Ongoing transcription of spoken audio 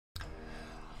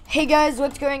Hey guys,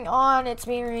 what's going on? It's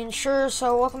me, Sure.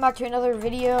 So welcome back to another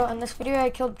video. In this video, I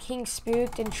killed King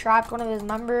Spooked and trapped one of his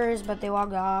members, but they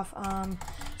logged off.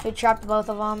 So I trapped both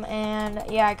of them, and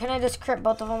yeah, I kind of just crit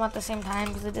both of them at the same time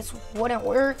because it just wouldn't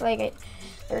work.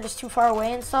 They're just too far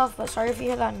away and stuff. But sorry if you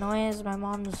hear that noise. My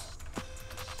mom's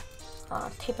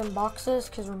taping boxes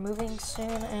because we're moving soon,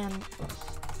 and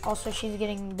also she's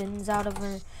getting bins out of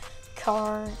her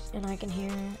car, and I can hear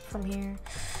it from here.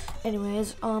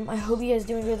 Anyways, I hope you guys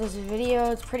do enjoy this video.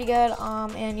 It's pretty good.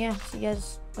 And yeah, see you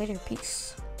guys later.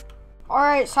 Peace.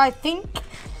 Alright, so I think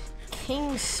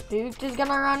King Spooked is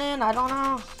gonna run in. I don't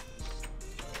know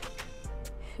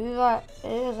who that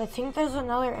is. I think there's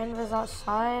another invis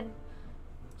outside.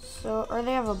 So, or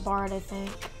they have a bard, I think.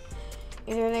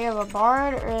 Either they have a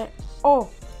bard or...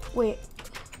 Oh, wait.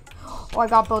 Oh, I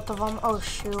got both of them. Oh,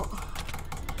 shoot.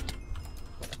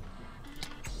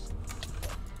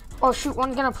 Oh shoot,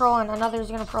 one's gonna pro in,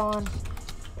 another's gonna pro in.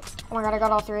 Oh my god, I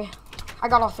got all three. I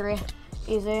got all three.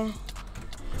 Easy.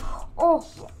 Oh,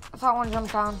 I thought one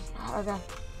jumped down. Okay.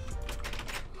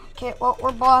 Okay, well,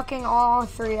 we're blocking all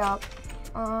three up.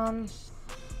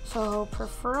 So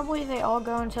preferably they all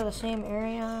go into the same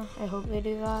area. I hope they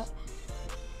do that.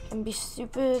 Can be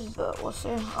stupid, but we'll see.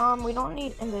 We don't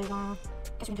need invis on.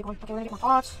 Guess we can take one. Okay, we're gonna get more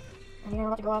pots. And we're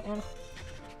about to go up and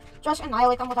just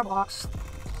annihilate them with our blocks.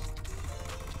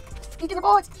 Get the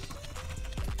bullets!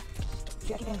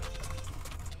 Shoot, I keep getting.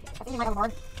 I think they might have a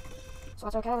bard. So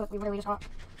that's okay. We literally just got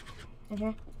in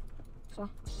here. So.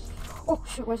 Oh,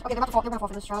 shoot, where's. Okay, they're about to fall. They're gonna fall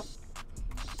for this trap.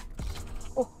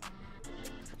 Oh.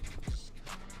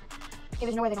 Okay,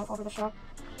 there's no way they don't fall for this trap.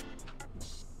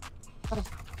 Okay.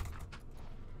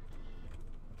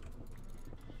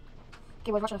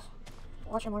 Okay, boys, watch this.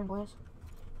 Watch your morning, boys.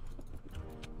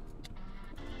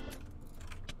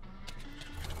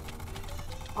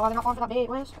 Oh, they're not falling for that bait,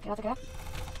 Wiz. Okay, that's okay.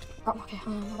 Oh, okay,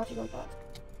 what about you go like that?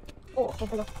 Oh, okay,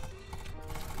 here we go.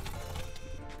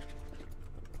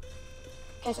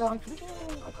 Okay, so I'm thinking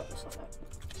I'll put this stuff out.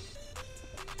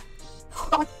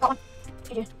 Got one.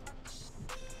 GG.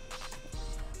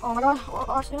 Oh my god, what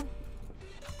are you doing?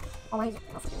 Oh my, he's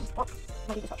not freaking. Oh,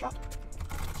 my dude just got trapped.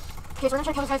 Okay, so we're gonna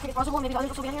try to kill this guy as quick as possible. Maybe the others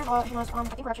will still be in here, but who knows? I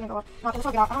think we're actually gonna go up. No, okay, this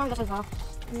will get out. I don't know who this is though.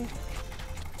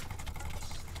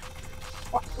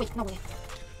 Oh, wait, no way.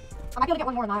 I might be able to get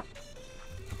one more than that.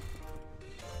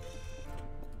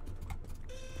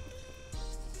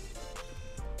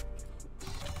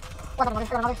 Oh, I got another.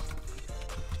 Okay,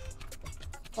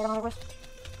 I got another, boys.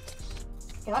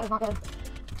 Okay, that is not good.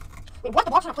 Wait, what?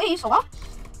 The block's in place? So what?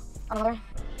 Another.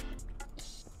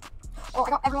 Oh, I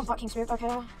got everyone but King Spooked. Okay,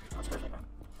 that's perfect, man.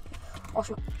 Oh,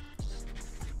 shoot.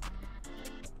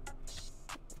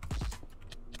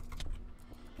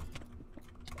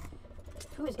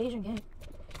 Who is Asian Gang?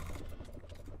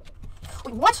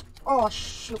 Wait, what? Oh,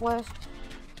 shoot, what?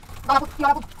 Got apple, got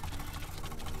apple.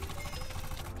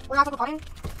 We're not potting.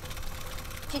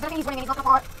 Okay, I think he's winning and he's not gonna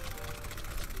pot.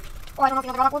 Oh, I don't know if he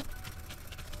has a god apple.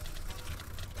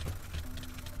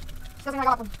 He doesn't have a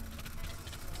god apple.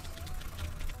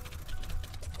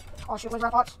 Oh, shoot, where's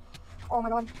pots? Oh my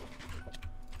god.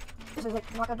 This is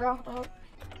like not good, bro. What the heck?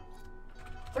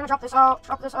 We're gonna drop this out,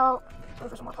 go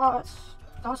for some more pots.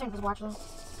 I want to say invisible actually. So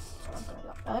I'm gonna do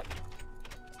that.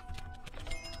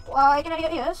 Like an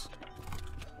idiot he is.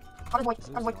 I'll just wait.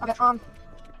 Okay,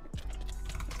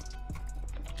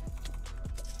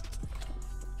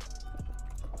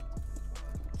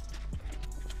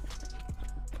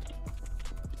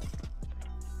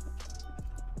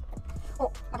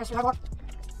 Oh, okay, so I block.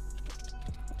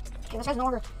 Okay, this guy's no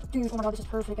longer. Dude, oh my god, this is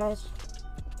perfect, guys.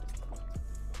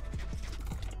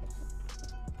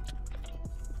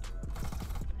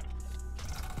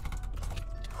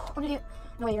 Oh, an idiot.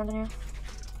 No way, you're under here.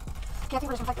 Okay, I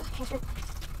think we're just gonna fight this King Spooked.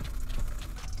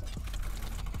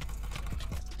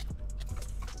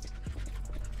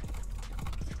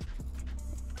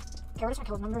 Okay, we're just gonna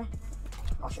kill his member.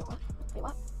 Oh shit, what? Wait,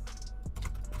 what?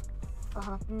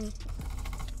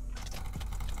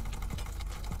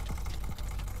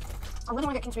 I really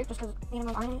wanna get King Spooked just because me and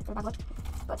him are enemy, or bad luck.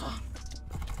 But,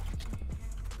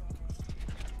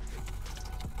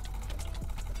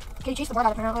 okay, chase the board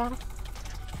out apparently.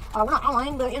 We're not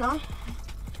online, but you know.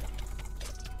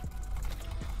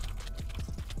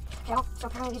 Okay, so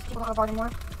apparently these people don't have a bard anymore.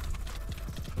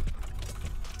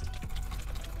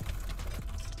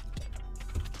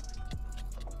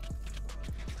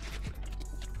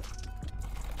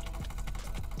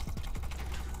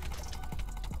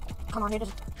 Come on, dude,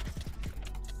 just...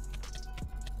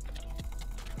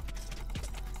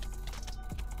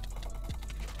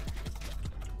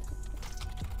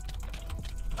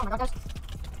 Oh my god, guys.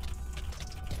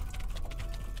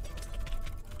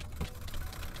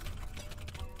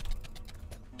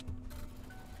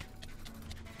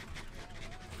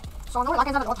 So I know where that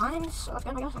guy's at all times, so that's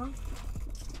good, I guess. Hold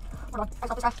on, I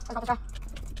got this guy.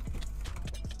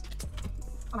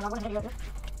 Oh my god, what an idiot, dude.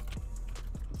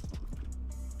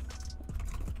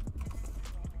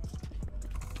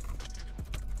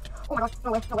 Oh my god,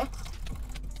 no way.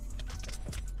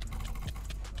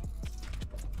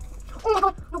 Oh my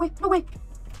god, no way.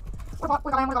 Where got I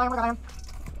am?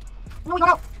 No, we got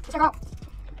out. Let's check it out.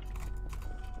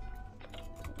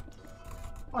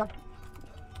 Hold on.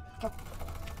 Okay.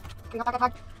 We got that guy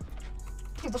tagged.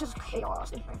 Dude, this is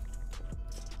chaos, dude.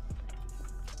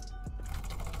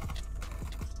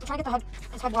 I'm trying to get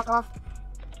his head blocked off.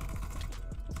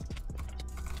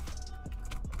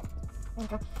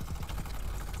 Okay.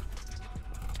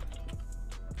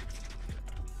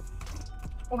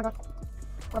 Oh my god.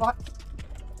 What about?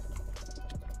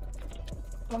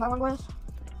 One by one, boys.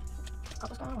 Got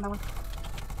this guy, one by one.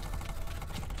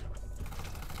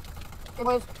 Okay,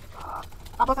 boys.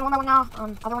 Got both in one by one now.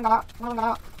 Other one got out. One got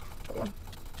out. But yeah.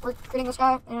 We're creating this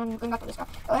guy and going back to this guy.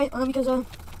 Alright, because, can't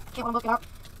let them both get out.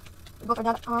 We both are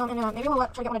dead. And maybe we'll try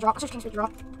to get one to drop. Let's just King Speed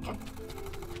drop. Okay.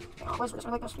 Okay, boys, we're just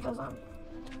gonna like this because, I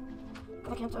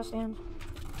can't stand.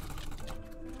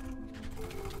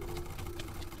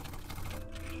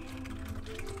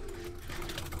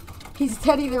 He's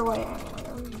dead either way.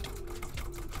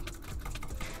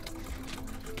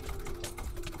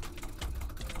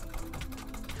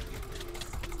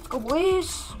 Go,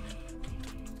 boys.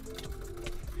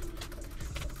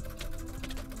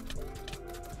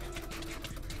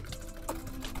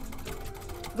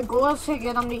 The goal is to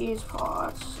get them to use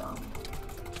pots, so.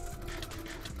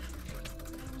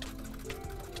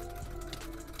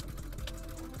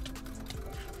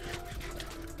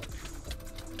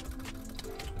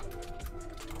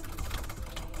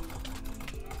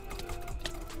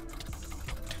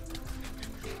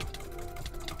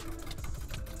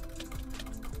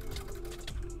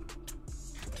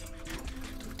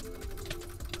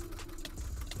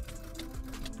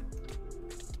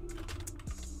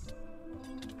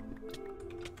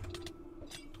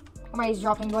 Alright, he's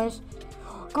dropping, boys.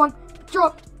 Come on,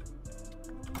 drop!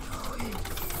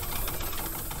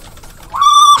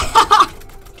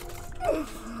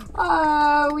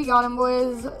 We got him,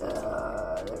 boys.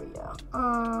 There we go.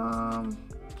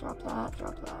 Drop that.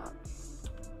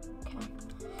 Okay.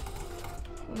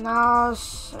 Now,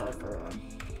 sever.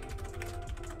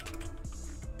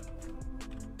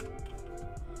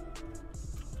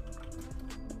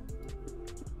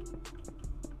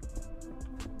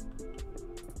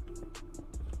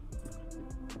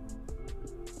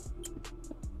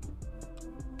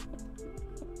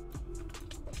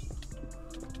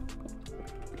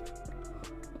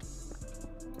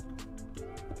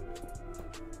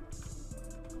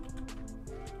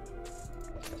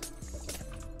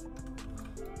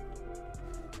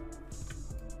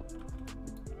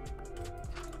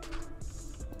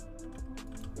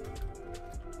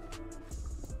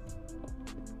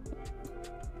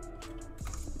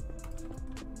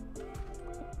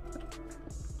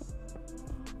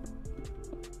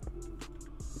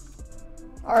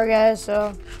 Alright guys,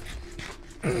 so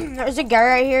there's a guy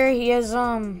right here. He is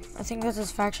I think that's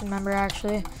his faction member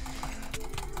actually.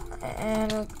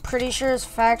 And I'm pretty sure his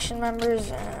faction members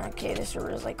okay, this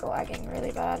server is like lagging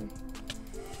really bad.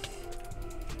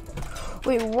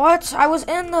 Wait, what? I was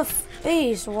in the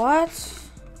face, what?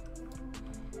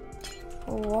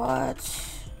 Oh,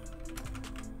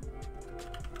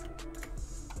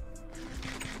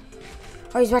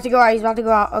 he's about to go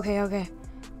out, okay.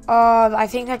 I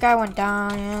think that guy went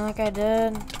down. Yeah, that guy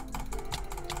did. I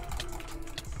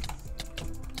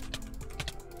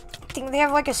think they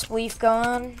have like a spleef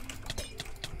going.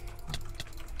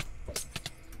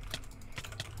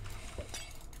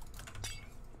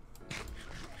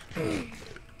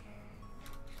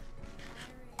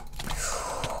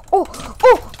 Oh!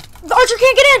 The archer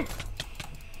can't get in!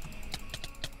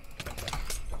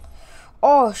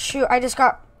 Oh, shoot. I just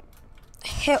got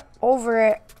hit over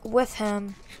it with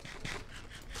him.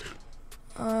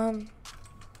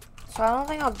 So I don't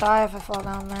think I'll die if I fall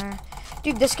down there.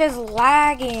 Dude, this guy's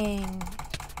lagging.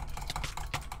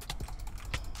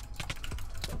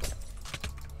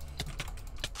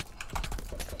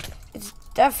 It's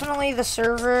definitely the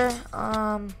server.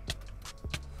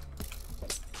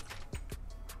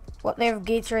 What, they have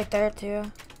gates right there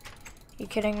too. You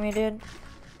kidding me, dude?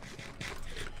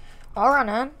 I'll run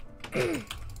in.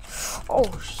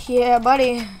 Oh, yeah,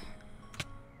 buddy.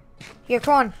 Here,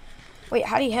 come on. Wait,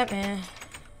 how do you hit me?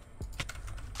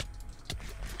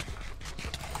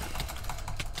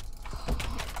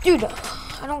 Dude,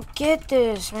 I don't get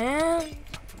this, man.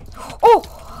 Oh!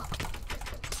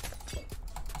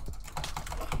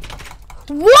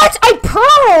 What? I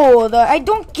pro'd! I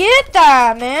don't get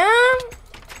that, man.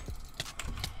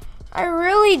 I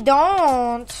really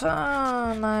don't.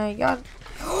 Oh my god.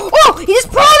 Oh, he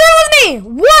just pro'd in with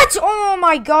me! What? Oh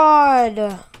my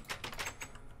god.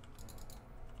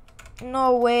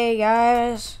 No way,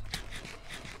 guys.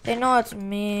 They know it's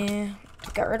me.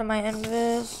 Got rid of my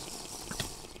invis.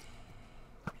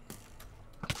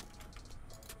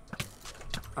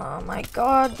 Oh my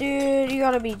god, dude. You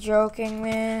gotta be joking,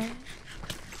 man.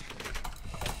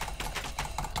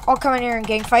 I'll come in here and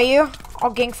gang fight you. I'll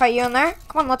gang fight you in there.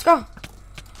 Come on, let's go.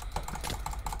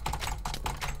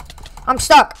 I'm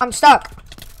stuck. I'm stuck.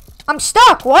 I'm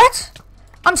stuck. What?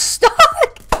 I'm stuck.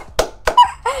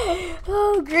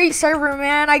 Oh, great server,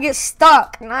 man. I get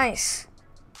stuck. Nice.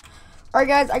 Alright,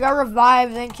 guys. I got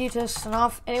revived. Thank you to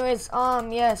Snuff. Anyways,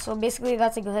 yeah. So basically,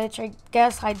 that's a glitch. I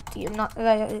guess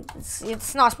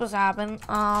it's not supposed to happen.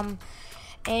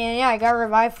 And yeah, I got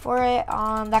revived for it.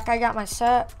 That guy got my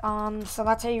set. So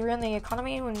that's how you ruin the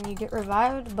economy when you get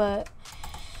revived. But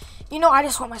you know, I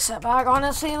just want my set back.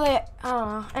 Honestly, like, I don't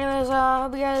know. Anyways,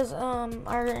 hope you guys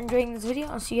are enjoying this video.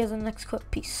 I'll see you guys in the next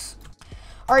clip. Peace.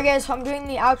 Alright, guys. So I'm doing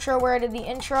the outro where I did the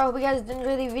intro. Hope you guys did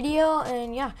enjoy the video.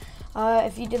 And yeah,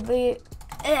 if you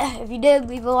did,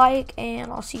 leave a like, and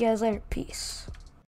I'll see you guys later. Peace.